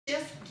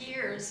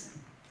years,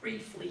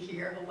 briefly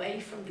here, away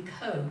from the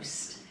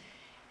coast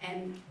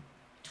and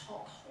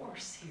talk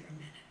horse here a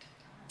minute.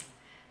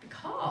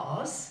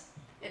 Because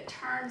it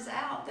turns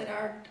out that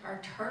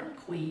our turtle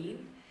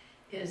queen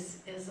is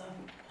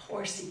a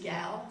horsey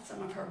gal.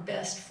 Some of her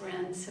best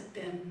friends have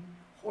been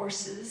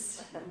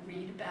horses. You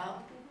read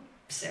about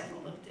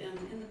several of them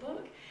in the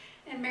book.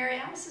 And Mary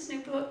Alice's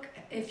new book,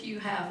 if you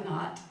have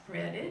not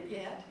read it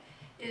yet,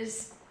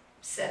 is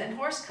set in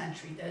horse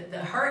country. The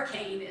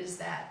hurricane is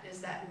that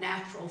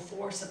natural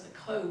force of the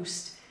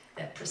coast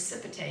that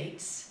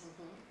precipitates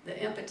the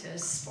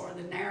impetus for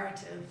the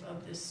narrative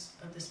of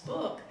this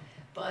book,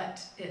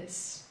 but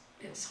it's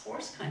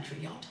horse country.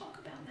 Y'all talk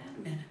about that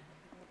a minute.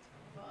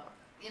 Well,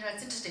 you know,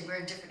 it's interesting. We're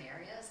in different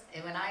areas.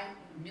 And when I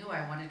knew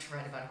I wanted to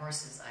write about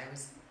horses, I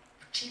was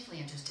chiefly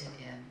interested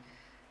in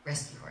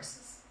rescue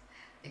horses,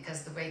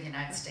 because the way the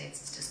United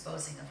States is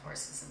disposing of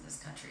horses in this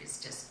country is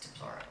just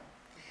deplorable.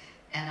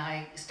 And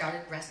I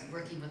started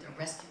working with a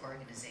rescue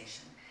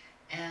organization.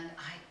 And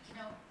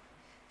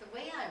the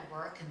way I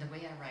work and the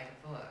way I write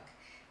a book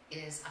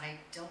is I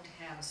don't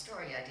have a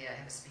story idea, I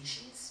have a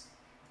species.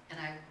 And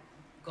I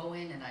go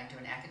in and I do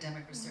an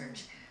academic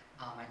research,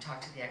 I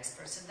talk to the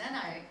experts, and then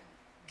I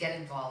get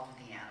involved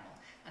with the animal.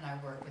 And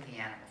I work with the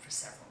animal for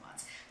several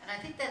months. And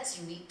I think that's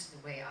unique to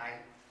the way I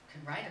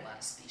can write about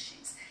a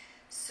species.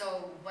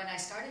 So when I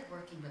started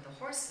working with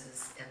the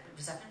horses, it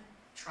was up in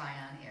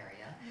Tryon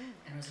area,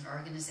 and it was an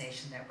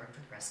organization that worked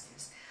with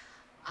rescues.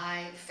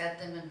 I fed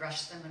them and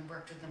brushed them and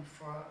worked with them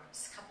for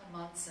a couple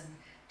months and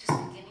just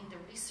beginning to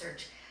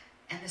research.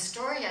 And the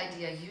story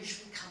idea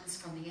usually comes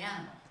from the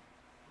animal.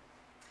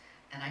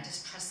 And I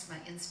just trust my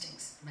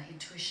instincts, my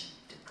intuition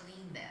to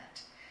glean that.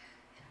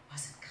 And it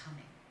wasn't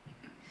coming.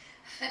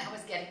 And I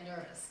was getting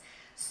nervous.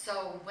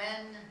 So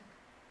when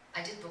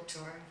I did book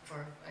tour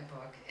for my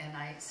book, and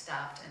I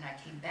stopped and I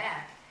came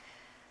back,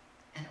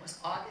 and it was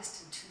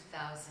August in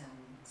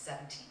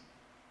 2017,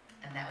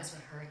 and that was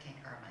when Hurricane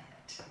Irma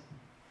hit.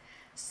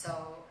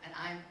 So, and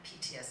I'm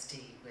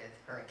PTSD with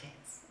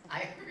hurricanes.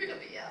 I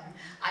really am.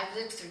 I've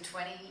lived through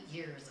 20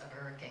 years of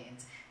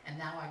hurricanes, and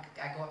now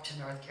I go up to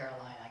North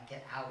Carolina, I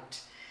get out.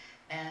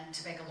 And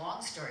to make a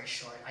long story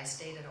short, I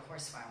stayed at a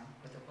horse farm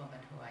with a woman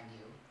who I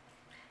knew,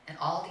 and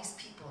all these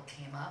people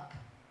came up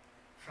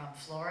from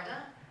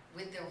Florida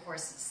with their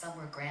horses. Some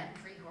were Grand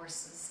Prix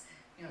horses,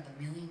 you know,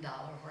 the $1 million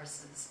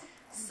horses.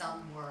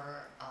 Some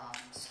were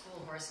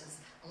school horses,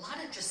 a lot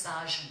of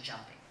dressage and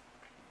jumping.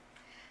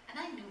 And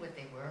I knew what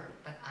they were,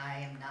 but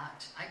I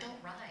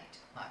don't ride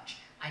much.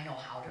 I know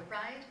how to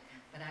ride,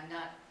 but I'm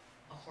not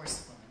a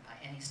horsewoman by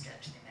any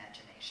stretch of the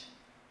imagination.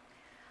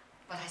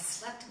 But I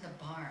slept in the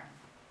barn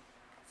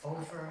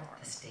over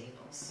the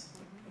stables.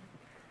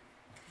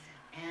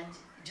 And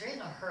during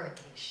a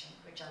hurricane,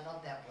 which I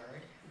love that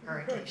word,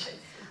 hurricane,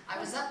 I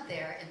was up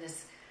there in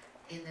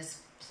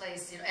this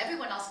place, you know,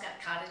 everyone else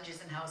got cottages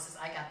and houses,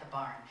 I got the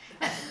barn.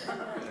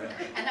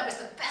 And that was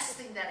the best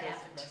thing that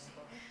happened to me.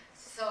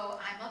 So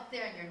I'm up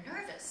there and you're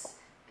nervous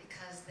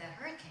because that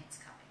hurricane's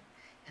coming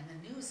and the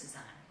news is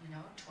on, you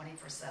know,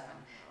 24/7.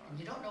 And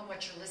you don't know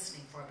what you're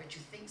listening for, but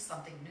you think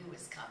something new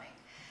is coming.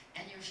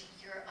 And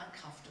you're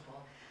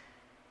uncomfortable.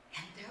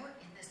 And there were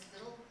in this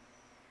little,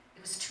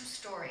 it was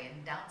 2-story,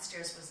 and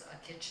downstairs was a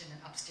kitchen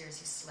and upstairs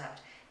he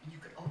slept. And you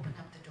could open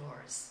up the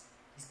doors,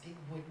 these big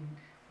wooden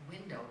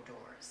window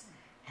doors.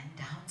 And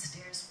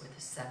downstairs were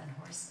the 7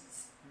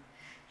 horses.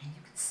 And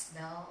you could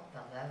smell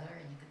the leather,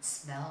 and you could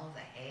smell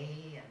the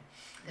hay, and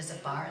there's a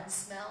barn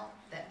smell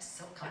that's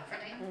so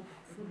comforting.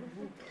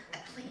 A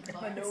clean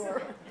barn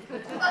smell.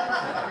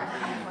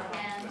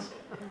 And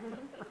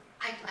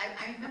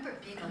I remember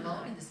being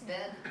alone in this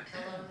bed,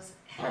 pillows,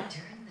 and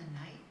during the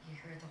night you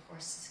hear the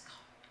horses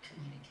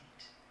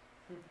communicate.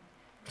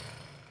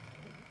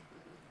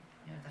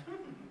 You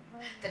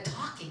know, the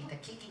talking, the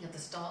kicking of the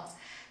stalls.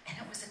 And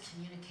it was a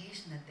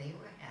communication that they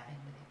were having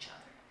with each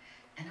other.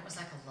 And it was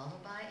like a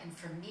lullaby, and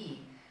for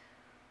me,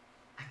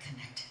 I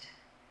connected.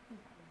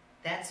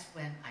 That's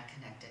when I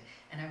connected.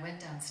 And I went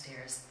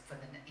downstairs for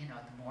the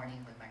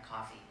morning with my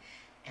coffee,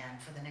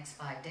 and for the next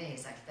 5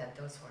 days, I fed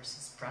those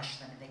horses, brushed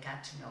them, and they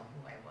got to know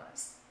who I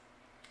was.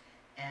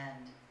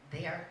 And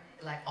they are,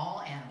 like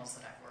all animals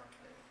that I've worked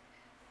with,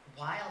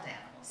 wild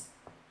animals,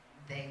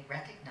 they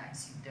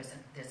recognize you.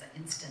 There's an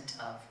instant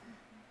of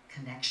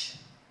connection.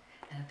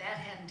 And if that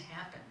hadn't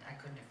happened, I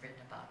couldn't have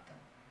written about them.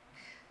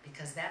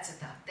 Because that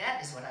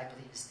is what I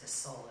believe is the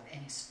soul of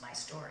any of my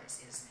stories,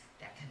 is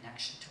that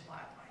connection to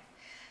wildlife.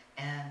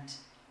 And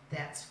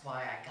that's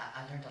why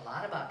I learned a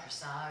lot about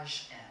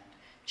dressage and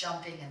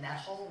jumping and that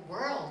whole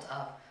world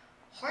of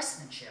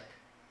horsemanship,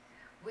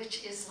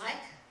 which is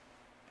like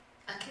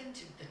akin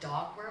to the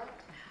dog world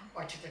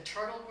or to the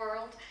turtle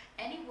world.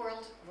 Any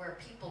world where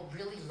people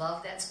really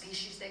love that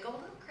species, they go a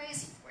little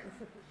crazy for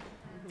them.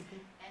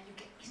 And you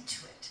get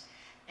into it.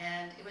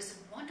 And it was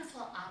a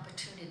wonderful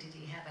opportunity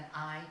to have an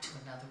eye to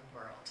another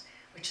world,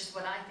 which is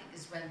what I think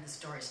is when the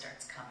story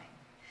starts coming.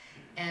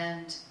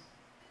 And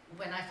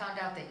when I found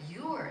out that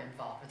you were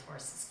involved with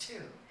horses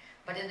too,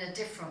 but in a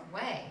different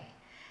way,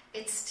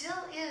 it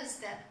still is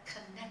that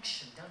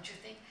connection, don't you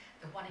think?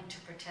 wanting to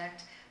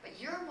protect, but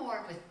you're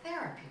more with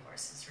therapy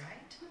horses,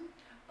 right?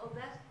 Oh,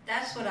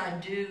 that's what I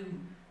do.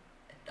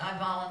 I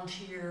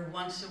volunteer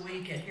once a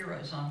week at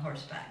Heroes on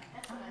Horseback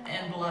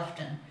in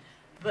Bluffton.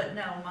 But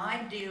no,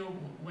 my deal,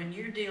 when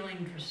you're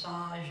dealing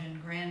dressage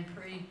and Grand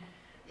Prix,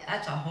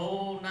 that's a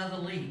whole nother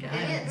league.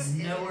 I'm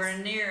nowhere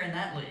near in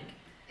that league.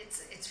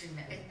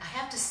 I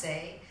have to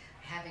say,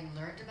 having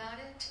learned about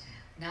it,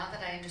 now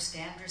that I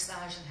understand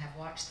dressage and have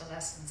watched the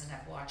lessons and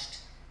have watched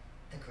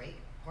the great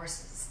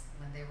horses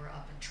when they were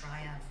up in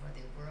Triumph for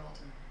the World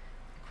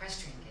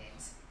Equestrian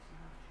Games,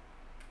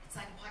 it's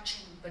like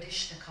watching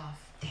Badishnikov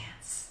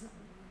dance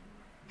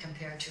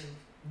compared to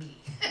me,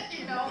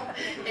 you know?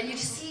 And you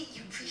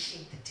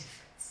appreciate the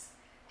difference.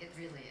 It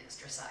really is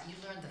dressage. You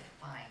learn the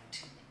fine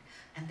tuning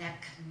and that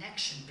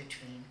connection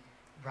between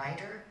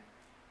rider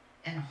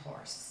and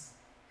horse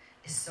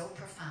is so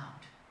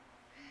profound.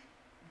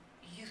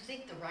 You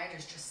think the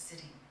rider's just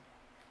sitting,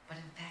 but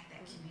in fact that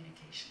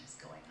communication is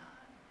going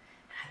on.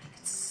 And I think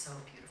it's so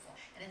beautiful.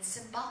 And it's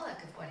symbolic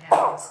of what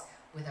happens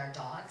with our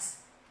dogs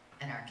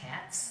and our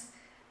cats.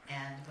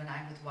 And when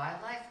I'm with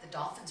wildlife, the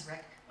dolphins,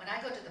 when I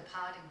go to the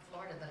pod in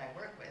Florida that I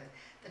work with,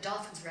 the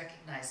dolphins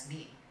recognize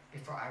me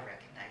before I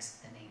recognize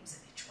the names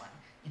of each one,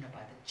 you know,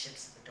 by the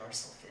chips of the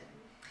dorsal fin.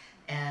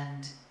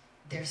 And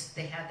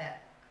they have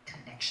that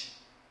connection.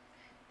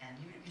 And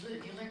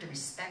you learn to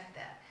respect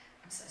that.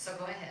 So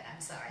go ahead. I'm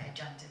sorry, I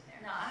jumped in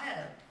there. No, I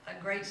had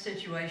a great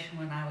situation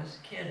when I was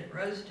a kid at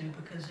Rosedew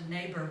because a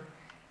neighbor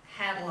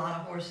had a lot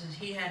of horses.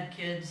 He had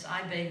kids.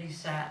 I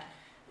babysat,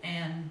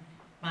 and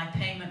my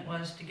payment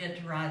was to get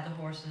to ride the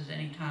horses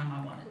anytime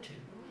I wanted to.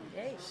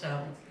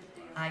 So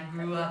I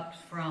grew up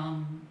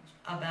from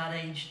about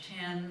age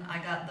 10. I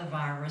got the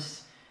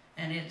virus,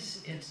 and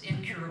it's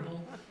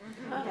incurable.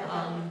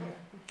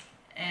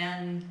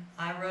 And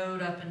I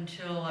rode up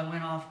until I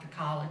went off to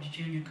college,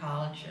 junior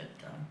college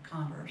at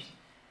Converse.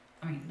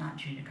 I mean, not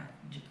junior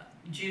college,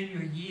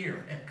 junior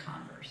year at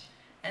Converse.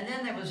 And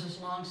then there was this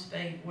long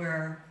spate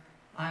where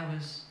I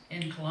was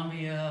in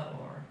Columbia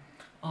or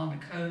on the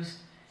coast.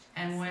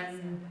 And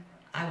when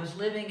I was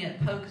living at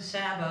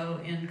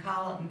Pocasabo in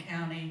Colleton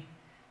County,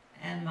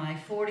 and my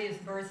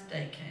 40th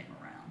birthday came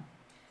around,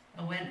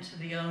 I went to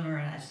the owner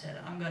and I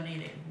said, I'm going to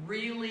need a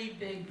really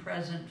big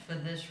present for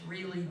this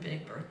really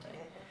big birthday.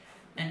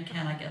 And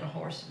can I get a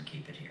horse and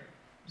keep it here?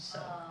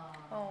 So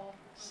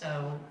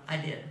I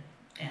did.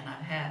 And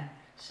I had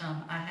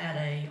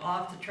a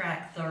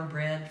off-the-track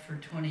thoroughbred for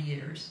 20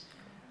 years,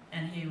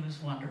 and he was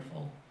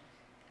wonderful.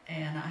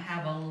 And I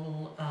have a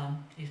little,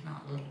 he's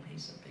not little,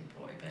 he's a big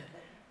boy, but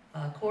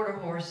a quarter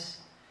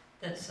horse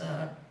that's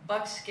a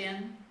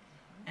buckskin,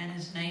 and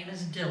his name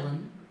is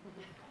Dylan.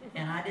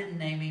 And I didn't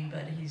name him,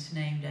 but he's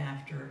named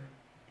after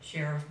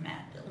Sheriff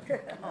Matt Dillon.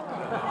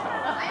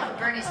 I have a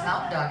Bernese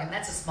Mountain Dog, and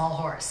that's a small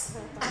horse.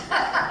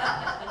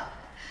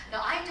 No,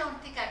 I don't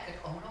think I could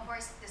own a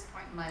horse at this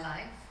point in my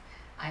life.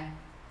 I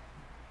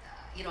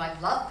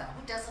love them.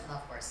 Who doesn't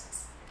love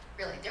horses?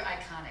 Really, they're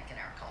iconic in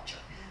our culture.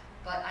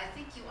 But I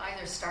think you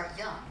either start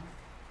young,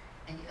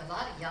 and a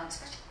lot of young,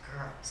 especially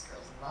girls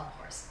love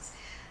horses.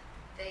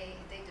 They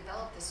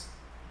develop this,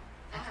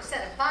 like I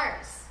said, a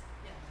virus,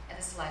 and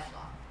it's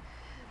lifelong.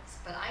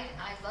 But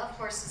I love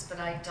horses, but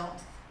I don't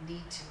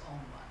need to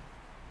own one.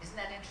 Isn't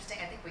that interesting?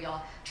 I think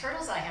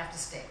turtles I have to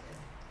stay with.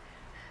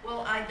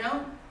 Well, I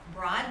don't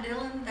ride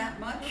Dylan that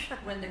much.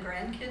 When the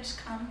grandkids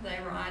come, they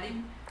ride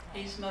him.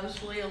 He's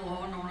mostly a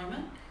lawn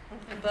ornament.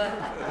 But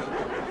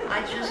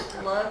I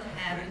just love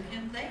having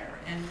him there.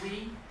 And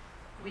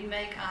we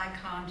make eye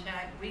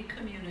contact, we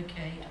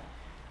communicate.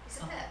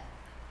 Isn't that?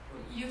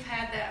 You've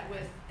had that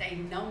with a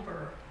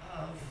number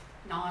of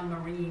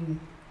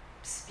non-marine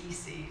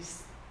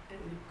species in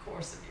the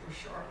course of your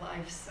short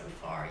life so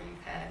far.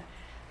 You've had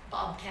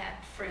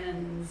bobcat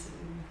friends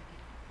and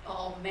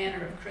all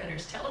manner of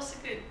critters. Tell us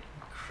a good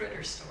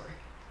critter story.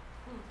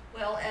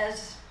 Well,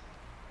 as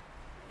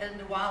in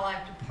the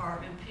wildlife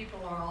department,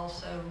 people are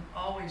also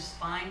always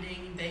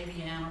finding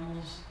baby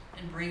animals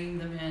and bringing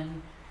them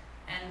in.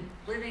 And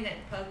living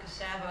at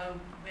Pocasabo,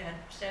 we had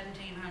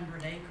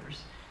 1,700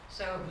 acres.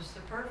 So it was the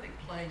perfect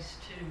place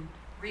to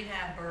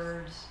rehab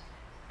birds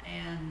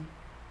and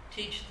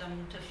teach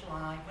them to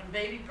fly. When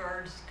baby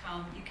birds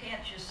come, you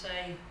can't just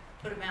say,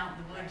 put them out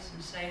in the woods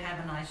and say, have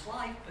a nice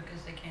life,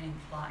 because they can't even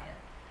fly it.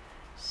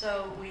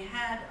 So we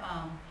had,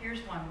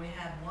 here's one, we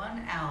had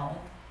one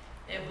owl.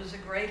 It was a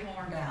great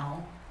horned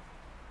owl.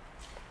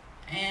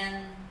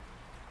 And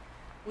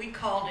we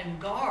called him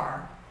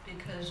Gar,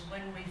 because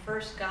when we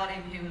first got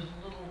him, he was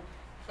a little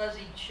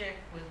fuzzy chick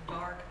with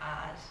dark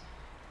eyes.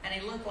 And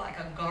he looked like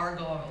a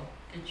gargoyle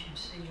that you'd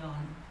see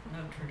on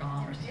Notre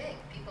Dame. They're big.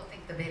 People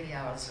think the baby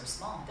owls are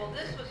small. Well,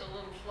 this was a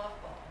little fluff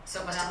ball.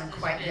 So it must have been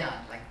quite big. young,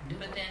 like new.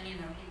 But then, he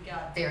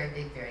got very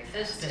big, very fast.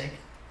 this big.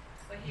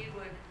 But he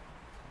would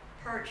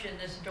perch in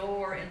this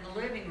door in the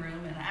living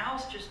room, and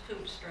owls just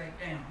poop straight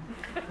down,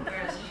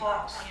 whereas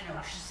hawks,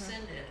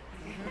 send it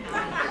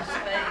into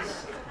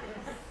space.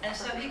 And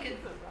so he could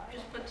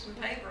just put some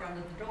paper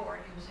under the door,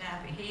 and he was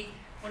happy.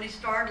 When he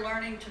started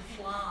learning to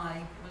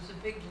fly, it was a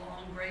big,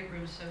 long great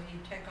room, so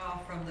he'd take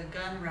off from the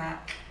gun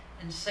rack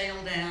and sail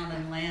down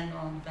and land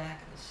on the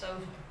back of the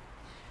sofa.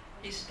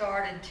 He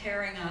started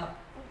tearing up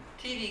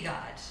TV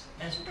guides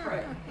as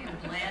prey. He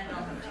would land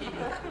on the TV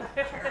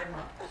guide, tear them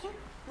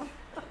up.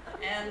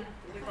 And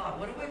we thought,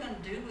 what are we going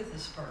to do with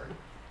this bird?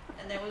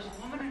 And there was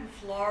a woman in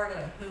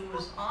Florida who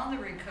was on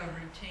the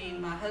recovery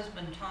team. My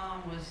husband,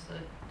 Tom, was the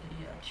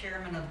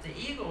chairman of the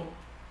Eagle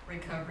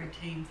recovery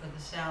team for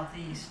the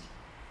Southeast.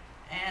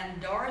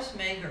 And Doris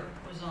Mager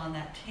was on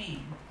that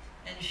team.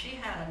 And she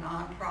had a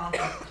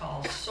nonprofit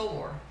called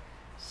SOAR,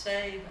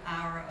 Save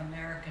Our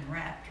American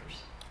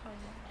Raptors.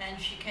 And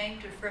she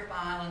came to Fripp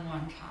Island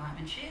one time,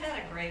 and she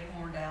had a great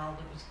horned owl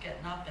that was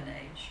getting up in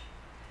age.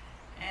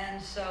 And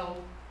so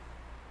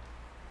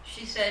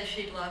she said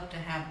she'd love to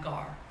have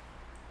Gar.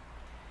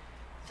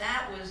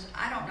 That was,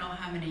 I don't know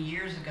how many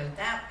years ago,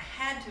 that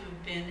had to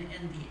have been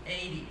in the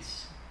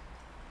 80s,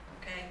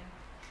 okay?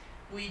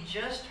 We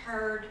just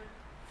heard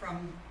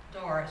from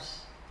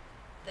Doris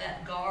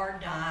that Gar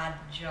died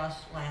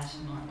just last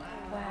month.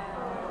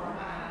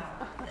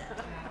 Wow.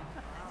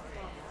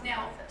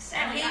 Now,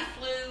 and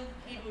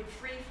he would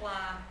free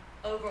fly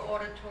over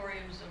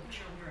auditoriums of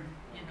children,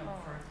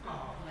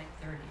 for like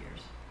 30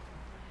 years.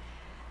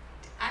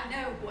 I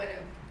know what a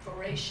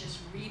voracious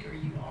reader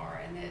you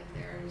are, and that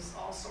there's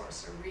all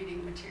sorts of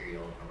reading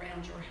material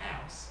around your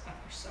house,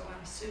 so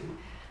I assume.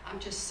 I'm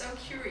just so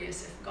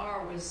curious if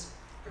Gar was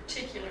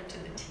particular to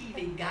the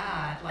TV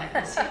guide, like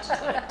was he just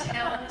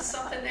telling us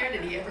something there?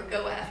 Did he ever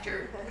go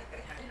after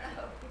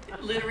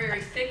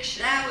literary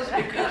fiction? That was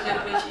because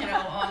it was,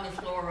 on the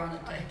floor on the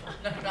table.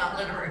 No, not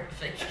literary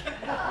fiction.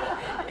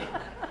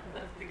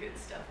 That's the good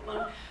stuff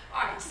alone.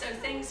 All right, so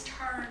things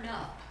turned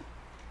up.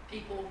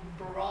 People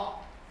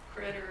brought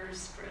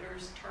critters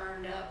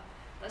turned up.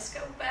 Let's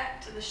go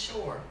back to the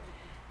shore.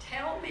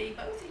 Tell me,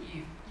 both of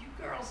you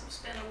girls have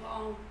spent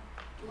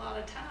a lot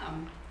of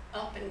time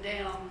up and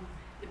down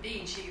the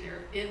beach,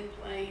 either in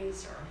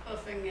planes or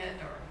hoofing it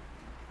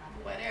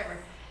or whatever.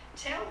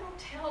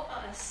 Tell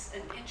us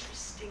an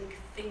interesting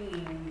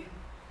thing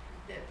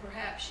that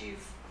perhaps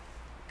you've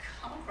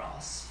come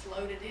across,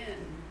 floated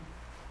in,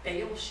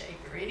 bale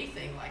shaped or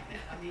anything like that.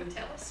 I mean,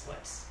 tell us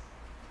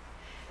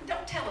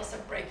don't tell us a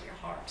break your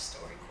heart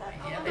story quite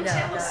yet, but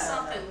tell us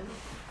something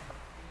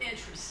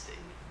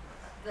interesting.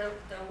 The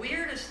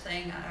weirdest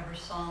thing I ever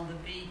saw on the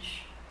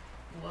beach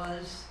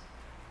was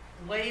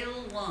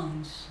whale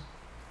lungs.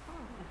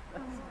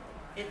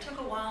 It took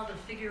a while to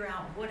figure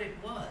out what it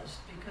was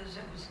because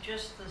it was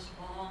just this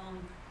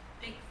long,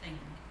 big thing,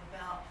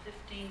 about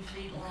 15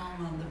 feet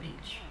long on the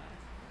beach.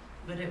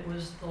 But it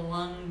was the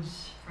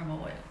lungs from a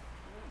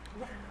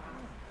whale.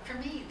 For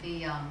me,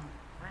 we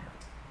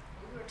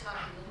were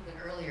talking a little bit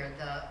earlier.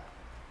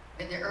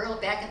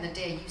 Back in the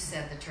day, you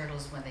said the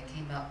turtles, when they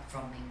came up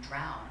from being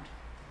drowned,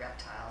 the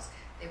reptiles,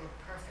 they were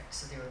perfect,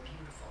 so they were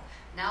beautiful.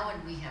 Now,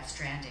 when we have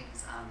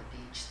strandings on the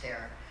beach,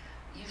 they're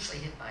usually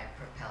hit by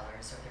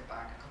propellers or their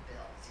barnacle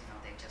bills.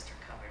 They just are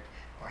covered,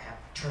 or have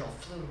turtle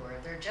flu, or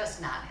they're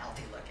just not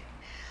healthy looking.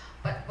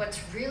 But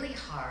what's really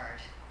hard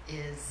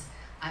is,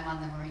 I'm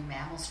on the marine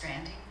mammal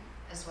stranding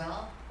as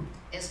well,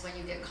 is when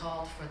you get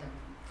called for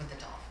the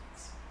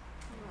dolphins.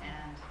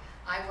 And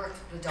I worked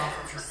with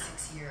dolphins for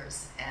 6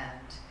 years and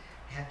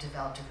have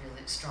developed a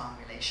really strong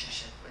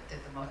relationship with it.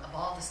 Of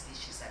all the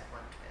species I've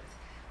worked with,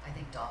 I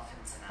think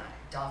dolphins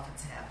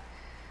have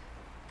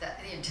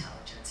the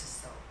intelligence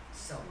is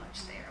so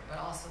much there, but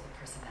also the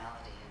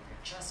personality, and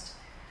they're just,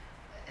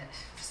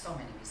 for so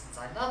many reasons,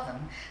 I love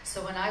them.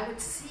 So when I would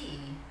see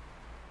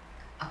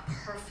a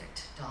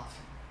perfect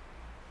dolphin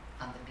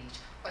on the beach,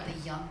 or the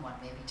young one,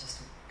 maybe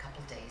just a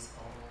couple days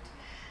old,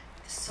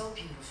 so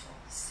beautiful,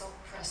 so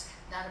pressed,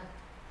 not a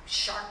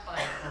shark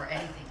bite or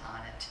anything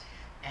on it,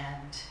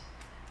 and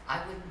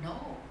I wouldn't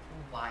know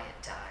why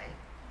it died.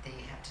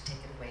 They have to take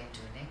it away and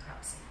do a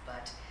necropsy,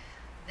 but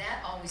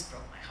that always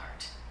broke my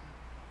heart.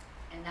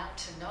 And now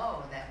to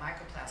know that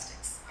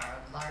microplastics are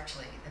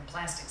largely, the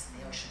plastics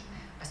in the ocean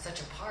are such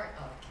a part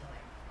of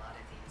killing a lot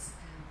of these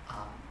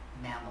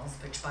mammals,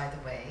 which, by the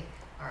way,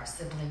 are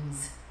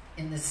siblings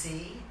in the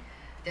sea.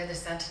 They're the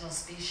sentinel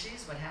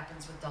species. What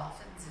happens with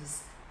dolphins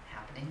is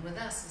happening with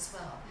us as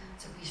well.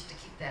 So we have to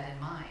keep that in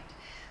mind.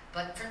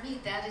 But for me,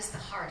 that is the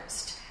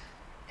hardest.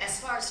 As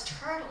far as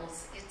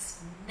turtles, it's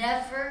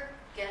never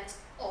gets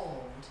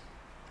old.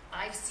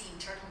 I've seen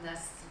turtle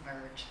nests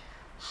emerge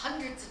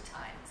hundreds of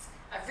times.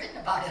 I've written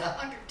about it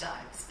 100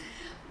 times,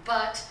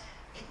 but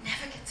it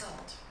never gets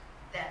old.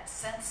 That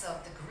sense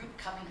of the group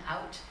coming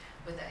out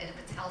with if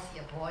it's healthy,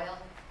 a boil,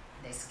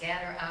 they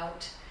scatter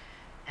out,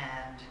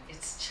 and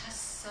it's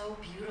just so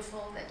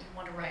beautiful that you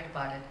want to write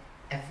about it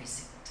every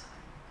single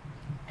time.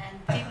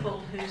 And people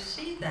who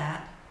see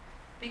that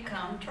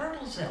become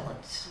turtle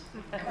zealots.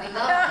 And we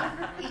love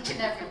them, each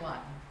and every one,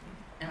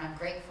 and I'm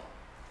grateful.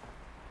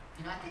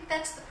 I think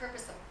that's the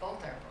purpose of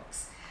both our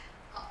books,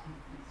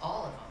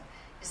 all of them,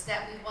 is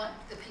that we want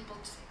the people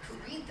who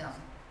read them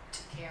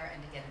to care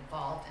and to get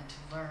involved and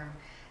to learn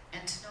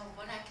and to know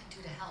what I can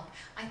do to help.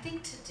 I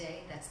think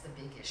today that's the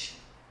big issue.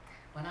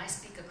 When I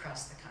speak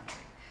across the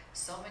country,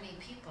 so many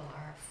people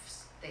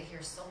they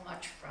hear so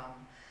much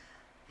from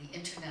the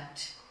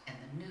internet and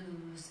the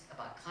news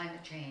about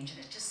climate change, and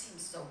it just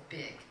seems so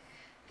big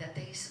that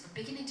they're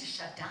beginning to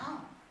shut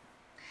down.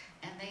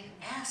 And they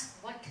ask,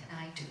 what can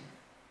I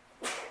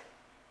do?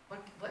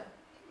 What?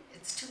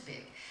 It's too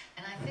big.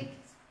 And I think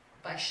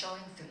by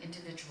showing through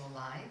individual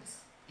lives,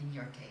 in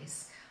your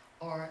case,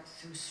 or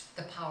through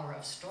the power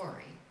of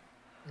story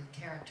with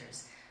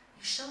characters,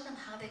 you show them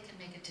how they can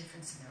make a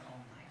difference in their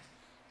own life.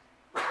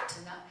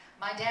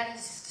 My dad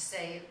used to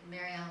say,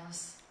 Mary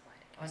Alice,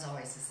 I was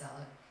always a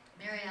zealot,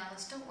 Mary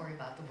Alice, don't worry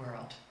about the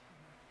world.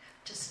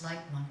 Just light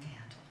one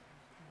candle.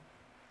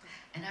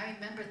 And I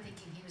remember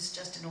thinking he was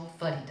just an old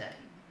fuddy-duddy.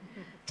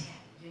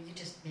 Daddy, you're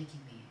just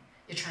making me,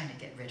 you're trying to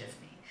get rid of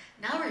me.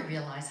 Now I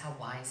realize how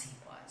wise he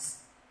was.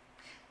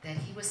 That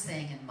he was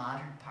saying in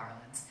modern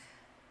parlance,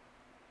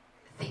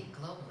 think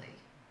globally,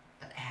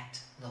 but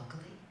act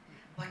locally.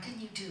 What can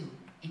you do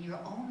in your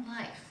own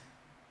life,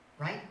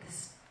 right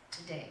this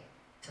today,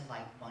 to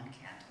light one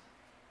candle?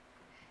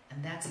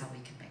 And that's how we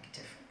can make a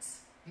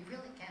difference. We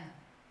really can.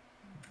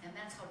 And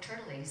that's how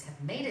Turtle Ladies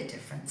have made a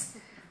difference.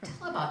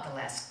 Tell about the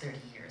last 30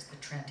 years, the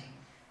trending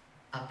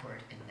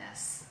upward in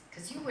nests,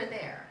 because you were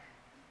there.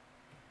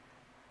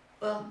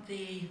 Well,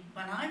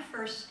 when I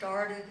first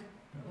started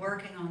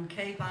working on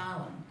Cape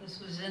Island, this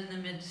was in the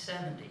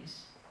mid-70s,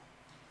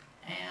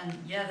 and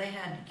yeah, they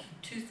had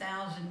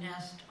 2,000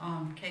 nests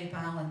on Cape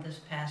Island this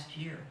past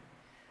year.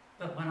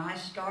 But when I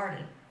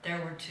started,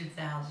 there were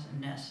 2,000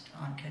 nests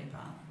on Cape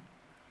Island.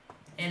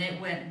 And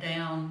it went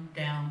down,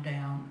 down,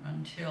 down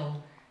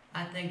until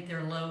I think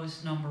their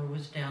lowest number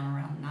was down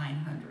around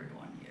 900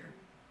 one year.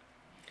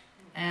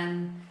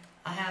 And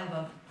I have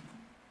a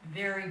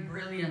very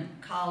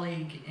brilliant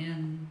colleague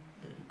in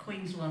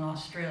Queensland,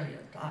 Australia,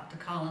 Dr.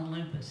 Colin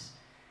Lumpus.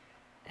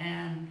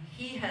 And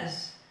he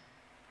has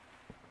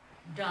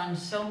done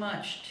so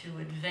much to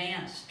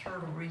advance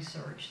turtle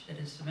research that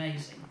is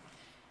amazing.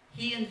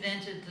 He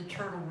invented the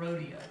turtle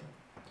rodeo,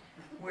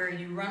 where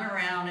you run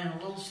around in a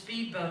little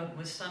speedboat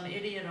with some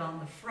idiot on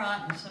the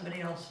front and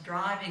somebody else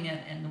driving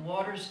it, and the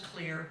water's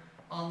clear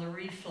on the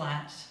reef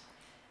flats,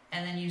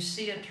 and then you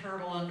see a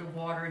turtle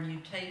underwater and you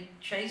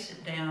chase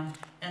it down,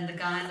 and the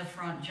guy in the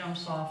front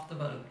jumps off the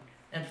boat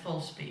at full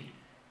speed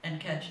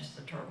and catches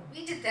the turtle.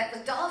 We did that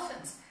with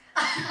dolphins.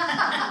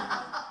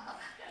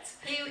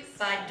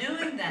 By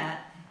doing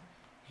that,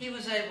 he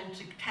was able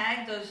to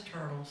tag those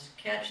turtles,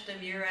 catch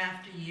them year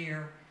after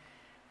year.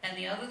 And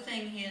the other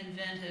thing he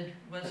invented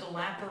was a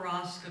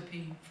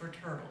laparoscopy for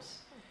turtles.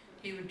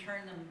 He would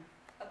turn them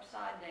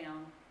upside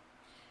down,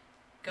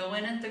 go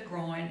in at the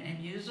groin,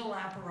 and use a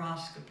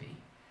laparoscopy.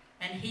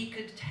 And he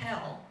could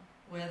tell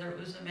whether it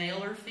was a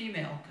male or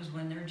female, because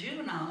when they're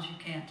juveniles, you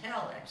can't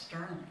tell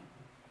externally.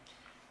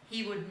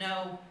 He would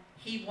know.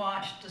 He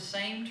watched the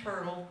same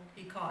turtle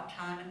he caught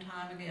time and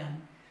time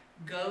again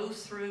go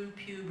through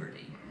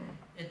puberty.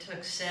 It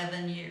took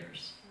 7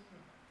 years.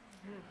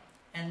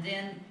 And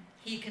then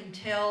he can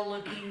tell,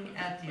 looking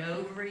at the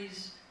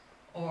ovaries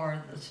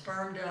or the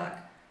sperm duct,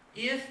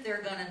 if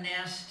they're going to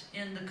nest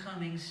in the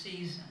coming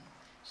season.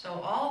 So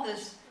all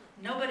this,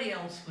 nobody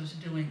else was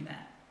doing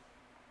that.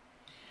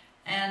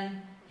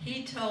 And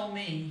he told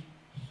me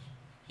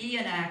he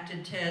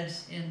enacted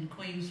TEDS in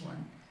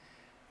Queensland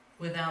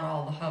without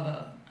all the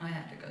hubbub I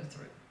had to go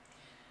through.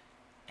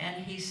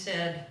 And he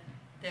said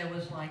there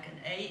was like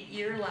an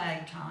 8-year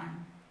lag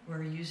time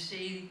where you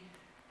see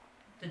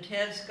the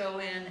TEDs go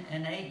in,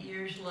 and 8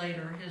 years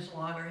later, his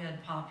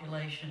loggerhead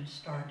population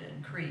started to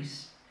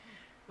increase.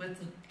 With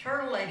the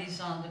turtle ladies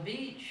on the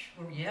beach,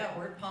 well, yeah,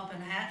 we're pumping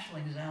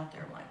hatchlings out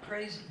there like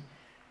crazy,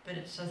 but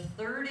it's a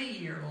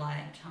 30-year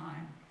lag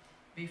time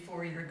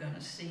before you're going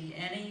to see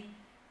any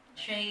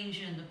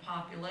change in the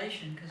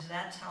population, because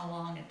that's how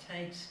long it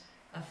takes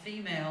a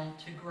female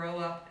to grow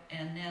up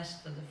and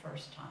nest for the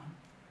first time.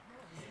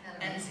 Isn't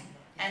that amazing?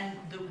 And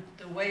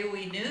the way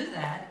we knew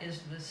that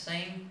is the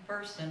same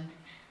person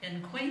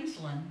in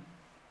Queensland.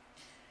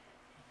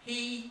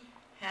 He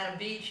had a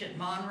beach at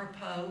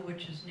Monroe,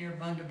 which is near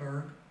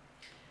Bundaberg,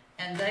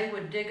 and they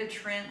would dig a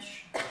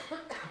trench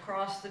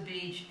across the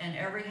beach, and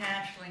every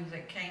hatchling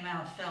that came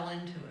out fell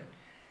into it.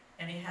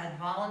 And he had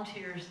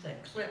volunteers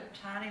that clipped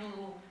tiny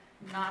little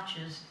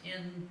notches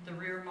in the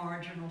rear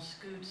marginal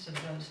scutes of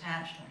those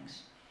hatchlings.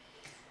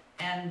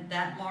 And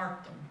that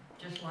marked them,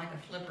 just like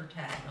a flipper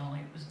tag, only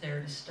it was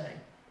there to stay.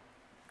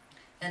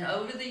 And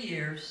over the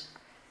years,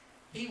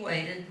 he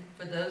waited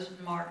for those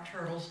marked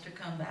turtles to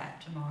come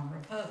back to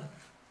Monroe.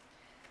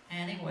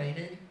 And he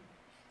waited,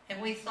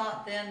 and we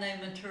thought then they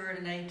matured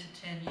in 8 to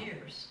 10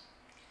 years.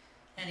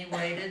 And he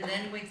waited, and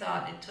then we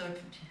thought it took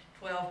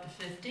 12 to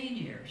 15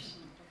 years.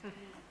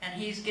 And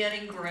he's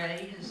getting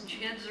gray, his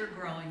kids are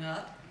growing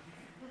up,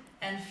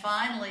 and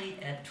finally,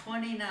 at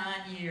 29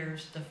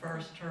 years, the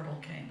first turtle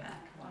came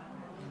back.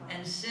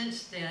 And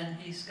since then,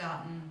 he's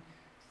gotten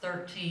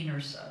 13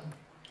 or so.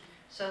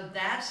 So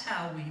that's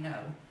how we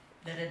know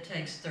that it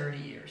takes 30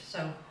 years.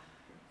 So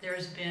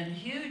there's been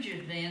huge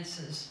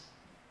advances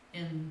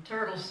in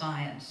turtle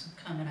science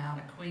coming out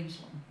of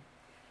Queensland.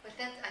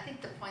 But I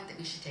think the point that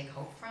we should take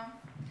hope from,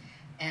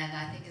 and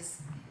I think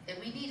and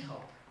we need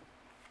hope,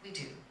 we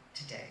do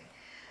today,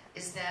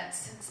 is that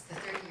since the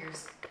 30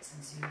 years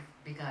since you've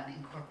begun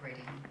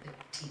incorporating the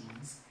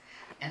teens,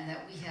 and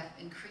that we have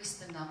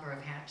increased the number of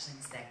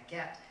hatchlings that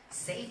get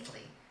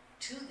safely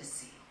to the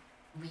sea,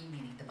 we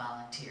meaning the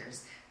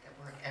volunteers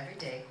that work every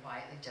day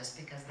quietly just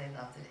because they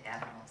love the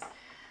animals.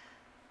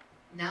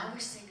 Now we're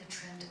seeing a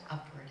trend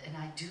upward, and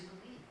I do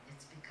believe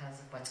it's because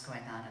of what's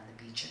going on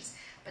the beaches.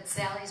 But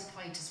Sally's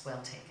point is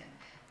well taken,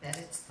 that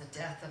it's the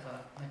death of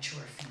a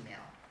mature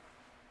female.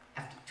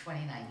 After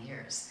 29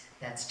 years,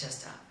 that's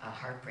just a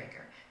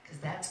heartbreaker, because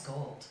that's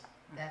gold.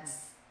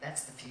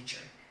 That's the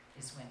future,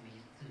 is when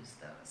we lose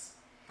those.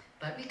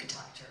 But we could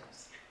talk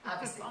turtles.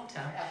 Obviously, long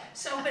time.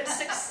 So, but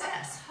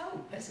success,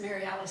 hope, as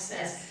Mary Alice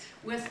says,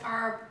 with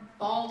our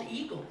bald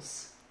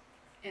eagles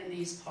in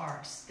these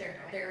parks,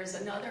 there is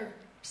another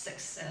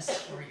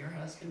success story. Your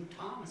husband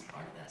Tom is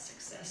part of that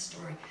success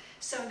story.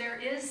 So there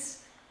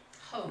is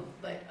hope,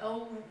 but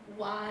oh,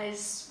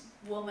 wise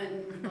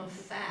woman of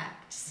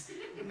facts.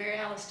 Mary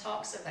Alice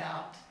talks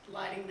about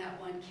lighting that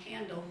one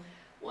candle.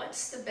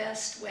 What's the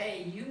best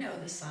way? You know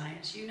the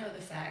science, you know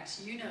the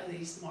facts, you know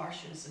these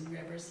marshes and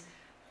rivers.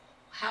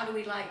 How do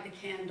we light the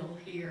candle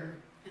here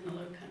in the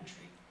Low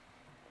Country?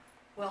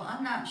 Well,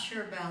 I'm not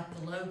sure about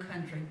the Low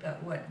Country,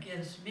 but what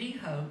gives me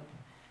hope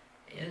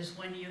is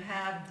when you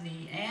have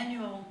the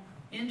annual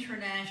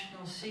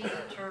International Sea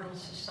Turtle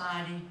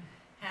Society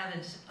have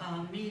its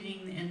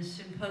meeting and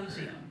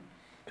symposium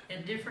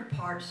in different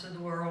parts of the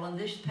world. And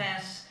this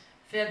past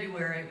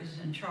February, it was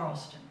in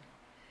Charleston.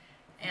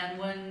 And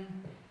when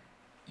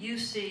you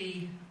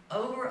see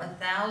over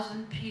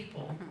 1,000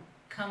 people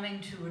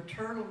coming to a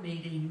turtle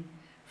meeting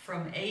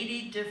from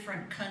 80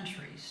 different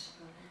countries,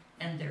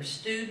 and their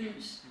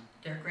students,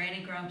 their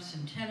granny grumps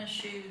in tennis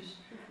shoes,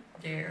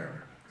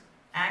 their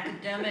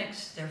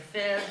academics, their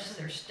feds,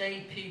 their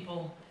state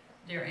people,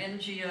 their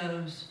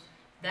NGOs,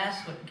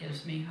 that's what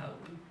gives me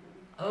hope.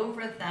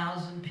 Over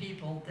 1,000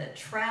 people that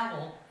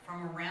travel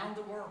from around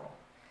the world,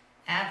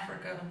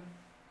 Africa,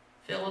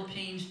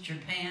 Philippines,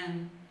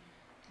 Japan,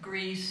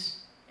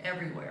 Greece,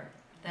 everywhere.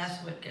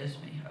 That's what gives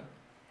me hope.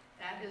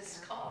 That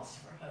is cause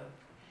for hope.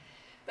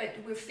 But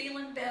we're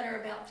feeling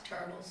better about the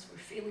turtles. We're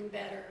feeling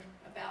better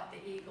about the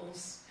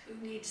eagles.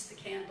 Who needs the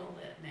candle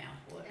lit now?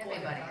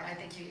 Everybody. I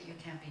think you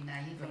can't be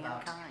naive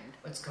about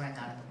what's going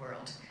on in the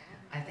world.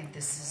 I think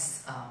this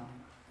is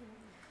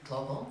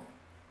global.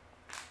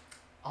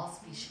 All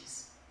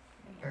species,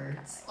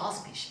 birds, all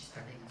species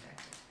are being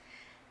affected.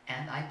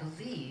 And I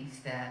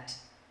believe that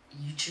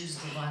you choose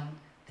the one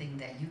thing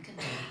that you can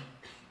do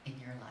in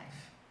your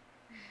life,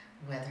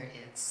 whether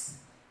it's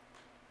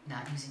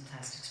not using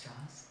plastic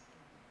straws,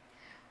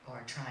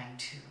 or trying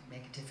to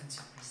make a difference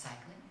with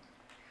recycling,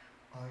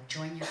 or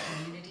join your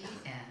community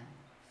and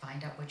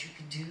find out what you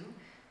can do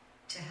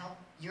to help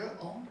your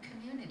own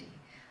community.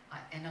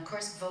 And of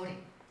course, voting.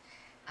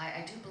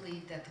 I do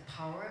believe that the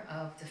power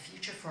of the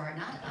future for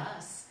not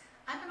us.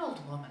 I'm an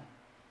old woman.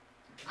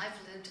 I've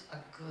lived a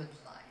good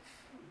life.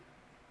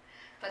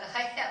 But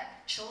I have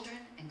children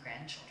and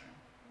grandchildren.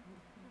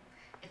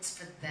 It's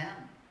for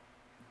them.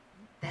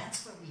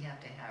 That's where we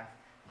have to have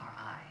our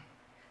eye.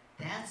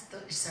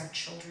 It's our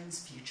children's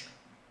future.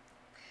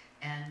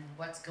 And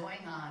what's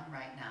going on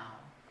right now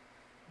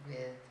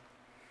with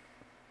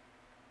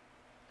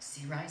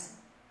sea rising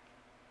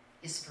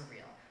is for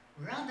real.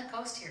 We're on the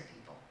coast here,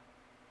 people.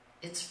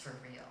 It's for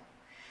real.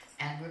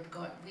 And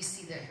we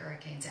see the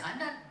hurricanes. I'm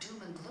not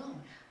doom and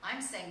gloom. I'm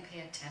saying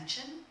pay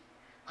attention.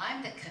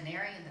 I'm the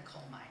canary in the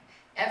coal mine.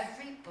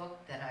 Every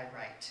book that I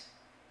write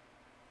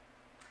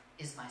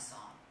is my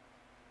song.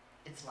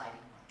 It's lighting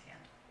one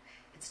candle.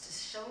 It's to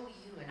show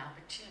you an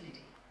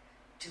opportunity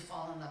to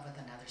fall in love with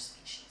another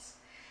species.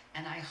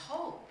 And I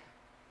hope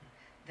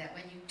that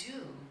when you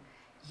do,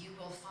 you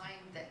will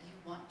find that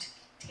you want to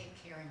take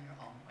care in your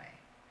own way,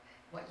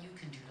 what you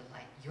can do to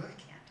light your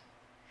candle.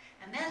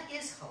 And that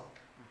is hope,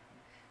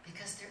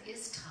 because there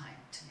is time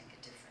to make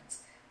a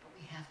difference, but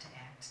we have to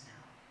act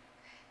now.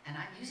 And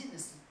I'm using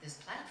this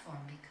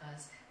platform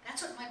because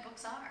that's what my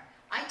books are.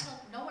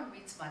 No one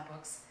reads my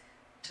books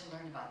to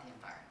learn about the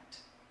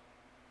environment.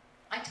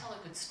 I tell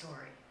a good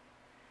story.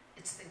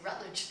 It's the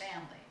Rutledge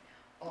family,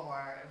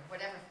 or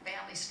whatever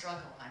family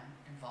struggle I'm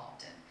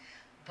involved in.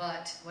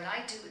 But what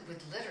I do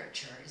with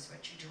literature is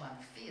what you do on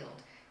the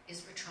field,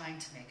 is we're trying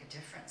to make a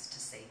difference to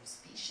save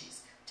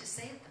species, to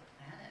save the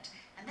planet.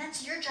 And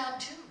that's your job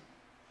too.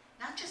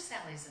 Not just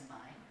Sally's and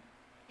mine.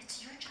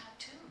 It's your job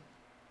too.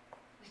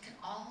 We can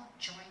all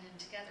join in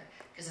together.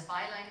 Because if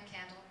I light a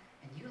candle,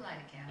 and you light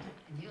a candle,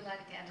 and you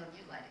light a candle, and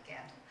you light a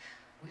candle,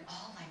 we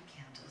all light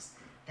candles.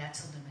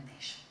 That's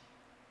illumination.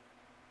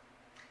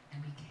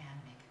 And we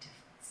can make a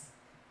difference.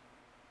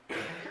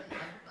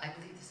 I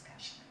believe this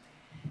passionately.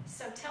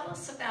 So tell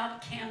us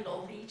about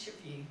candle, each of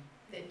you,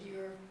 that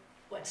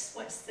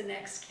what's the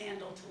next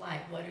candle to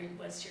light?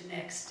 What's your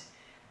next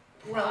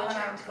project? Well,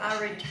 when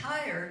I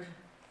retired,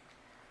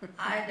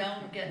 I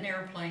don't get in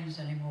airplanes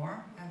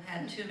anymore. I've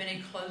had too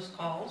many close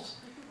calls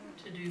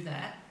to do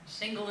that.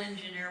 single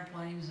engine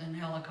airplanes and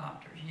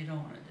helicopters you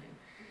don't want to do.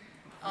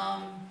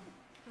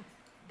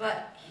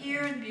 But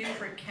here in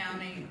Beaufort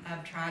County,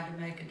 I've tried to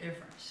make a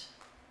difference.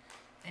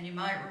 And you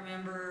might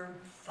remember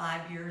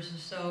 5 years or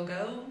so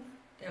ago,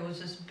 there was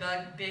this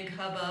big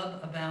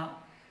hubbub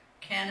about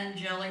Cannon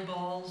jelly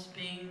balls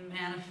being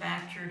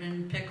manufactured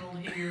and pickled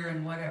here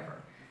and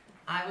whatever.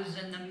 I was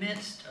in the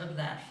midst of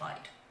that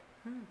fight,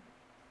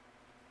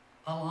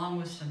 along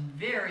with some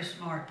very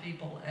smart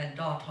people at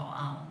Dawton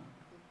Island.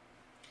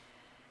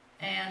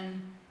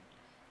 And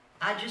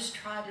I just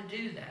try to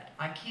do that.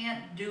 I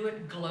can't do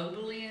it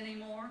globally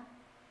anymore,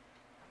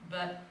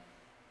 but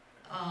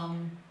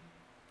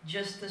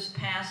just this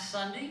past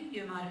Sunday,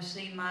 you might have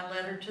seen my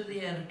letter to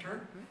the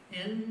editor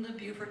in the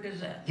Beaufort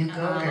Gazette. You go,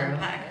 girl.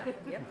 Packet,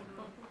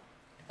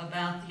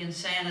 about the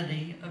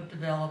insanity of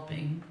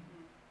developing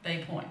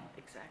Bay Point.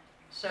 Exactly.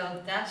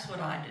 So that's what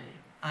I do.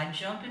 I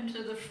jump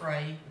into the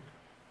fray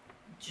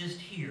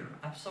just here.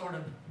 I've sort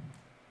of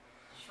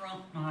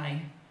shrunk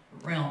my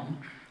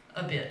realm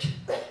a bit.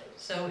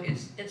 So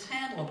it's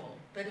handleable,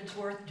 but it's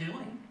worth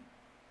doing.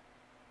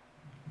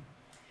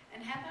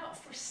 And how about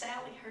for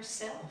Sally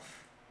herself?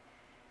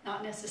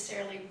 Not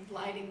necessarily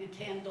lighting the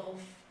candle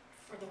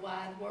for the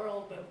wide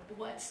world, but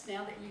what's,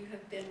 now that you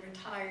have been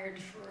retired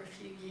for a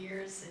few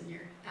years and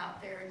you're out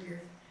there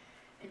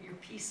in your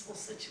peaceful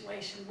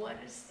situation,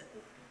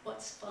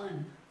 what's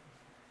fun?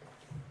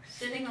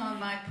 Sitting on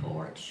my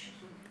porch,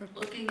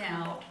 looking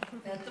out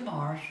at the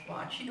marsh,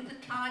 watching the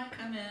tide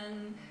come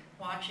in,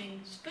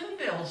 watching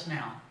spoonbills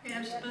now. We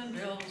have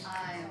spoonbills.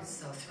 I am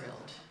so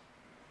thrilled.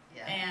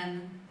 Yeah.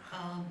 And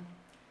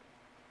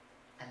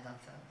I love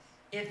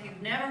those. if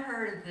you've never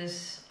heard of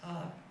this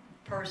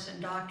person,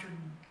 Dr.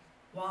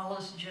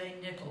 Wallace J.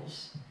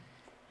 Nichols,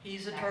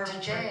 he's a Dr.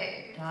 turtle.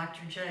 J.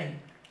 Dr. J.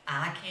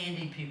 Eye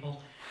candy,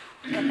 people.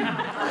 Really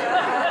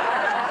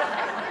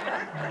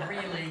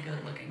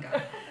good looking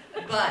guy.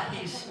 But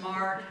he's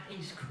smart,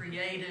 he's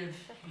creative,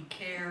 he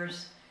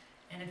cares.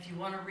 And if you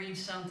want to read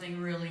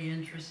something really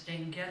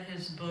interesting, get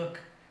his book,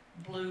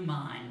 Blue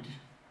Mind.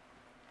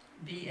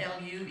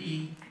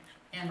 Bluemind.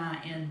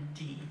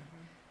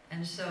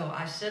 And so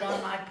I sit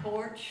on my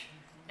porch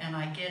and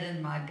I get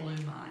in my blue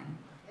mind.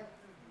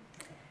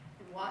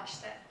 And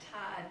watch that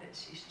tide that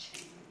she's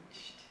changed.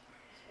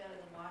 It's better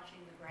than watching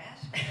the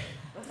grass.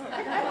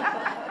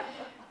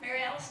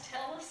 Mary Alice,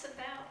 tell us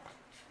about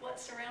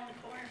what's around the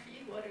corner for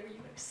you. What are you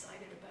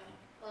excited about?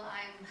 Well,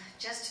 I'm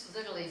just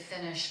literally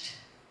finished.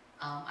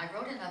 I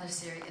wrote another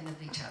series in the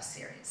Beach House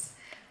series,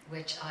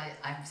 which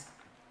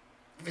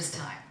it was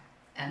time.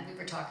 And we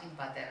were talking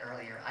about that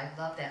earlier. I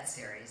love that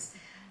series.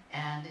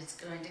 And it's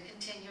going to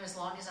continue as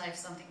long as I have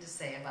something to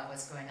say about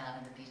what's going on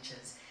in the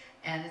beaches.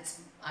 And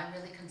I'm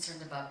really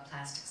concerned about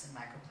plastics and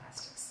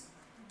microplastics.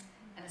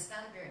 And it's not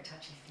a very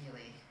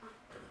touchy-feely,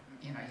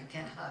 you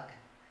can't hug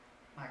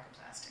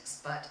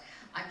microplastics. But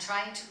I'm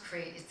trying to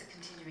create, it's the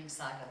continuing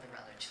saga of the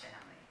Rutledge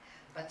family.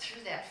 But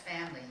through that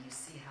family, you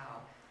see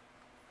how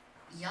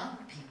young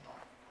people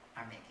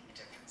are making a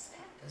difference.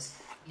 Those,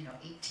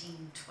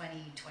 18,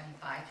 20,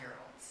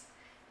 25-year-olds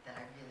that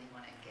I really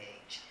want to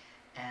engage.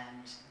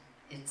 And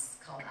it's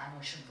called On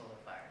Ocean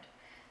Boulevard.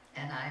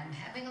 And I'm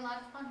having a lot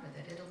of fun with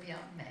it. It'll be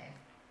out in May.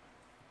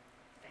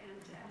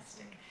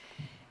 Fantastic.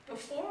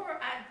 Before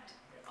I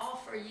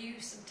offer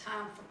you some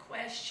time for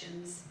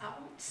questions, I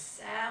want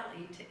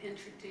Sally to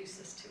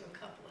introduce us to a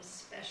couple of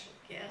special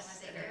guests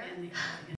that are in the audience.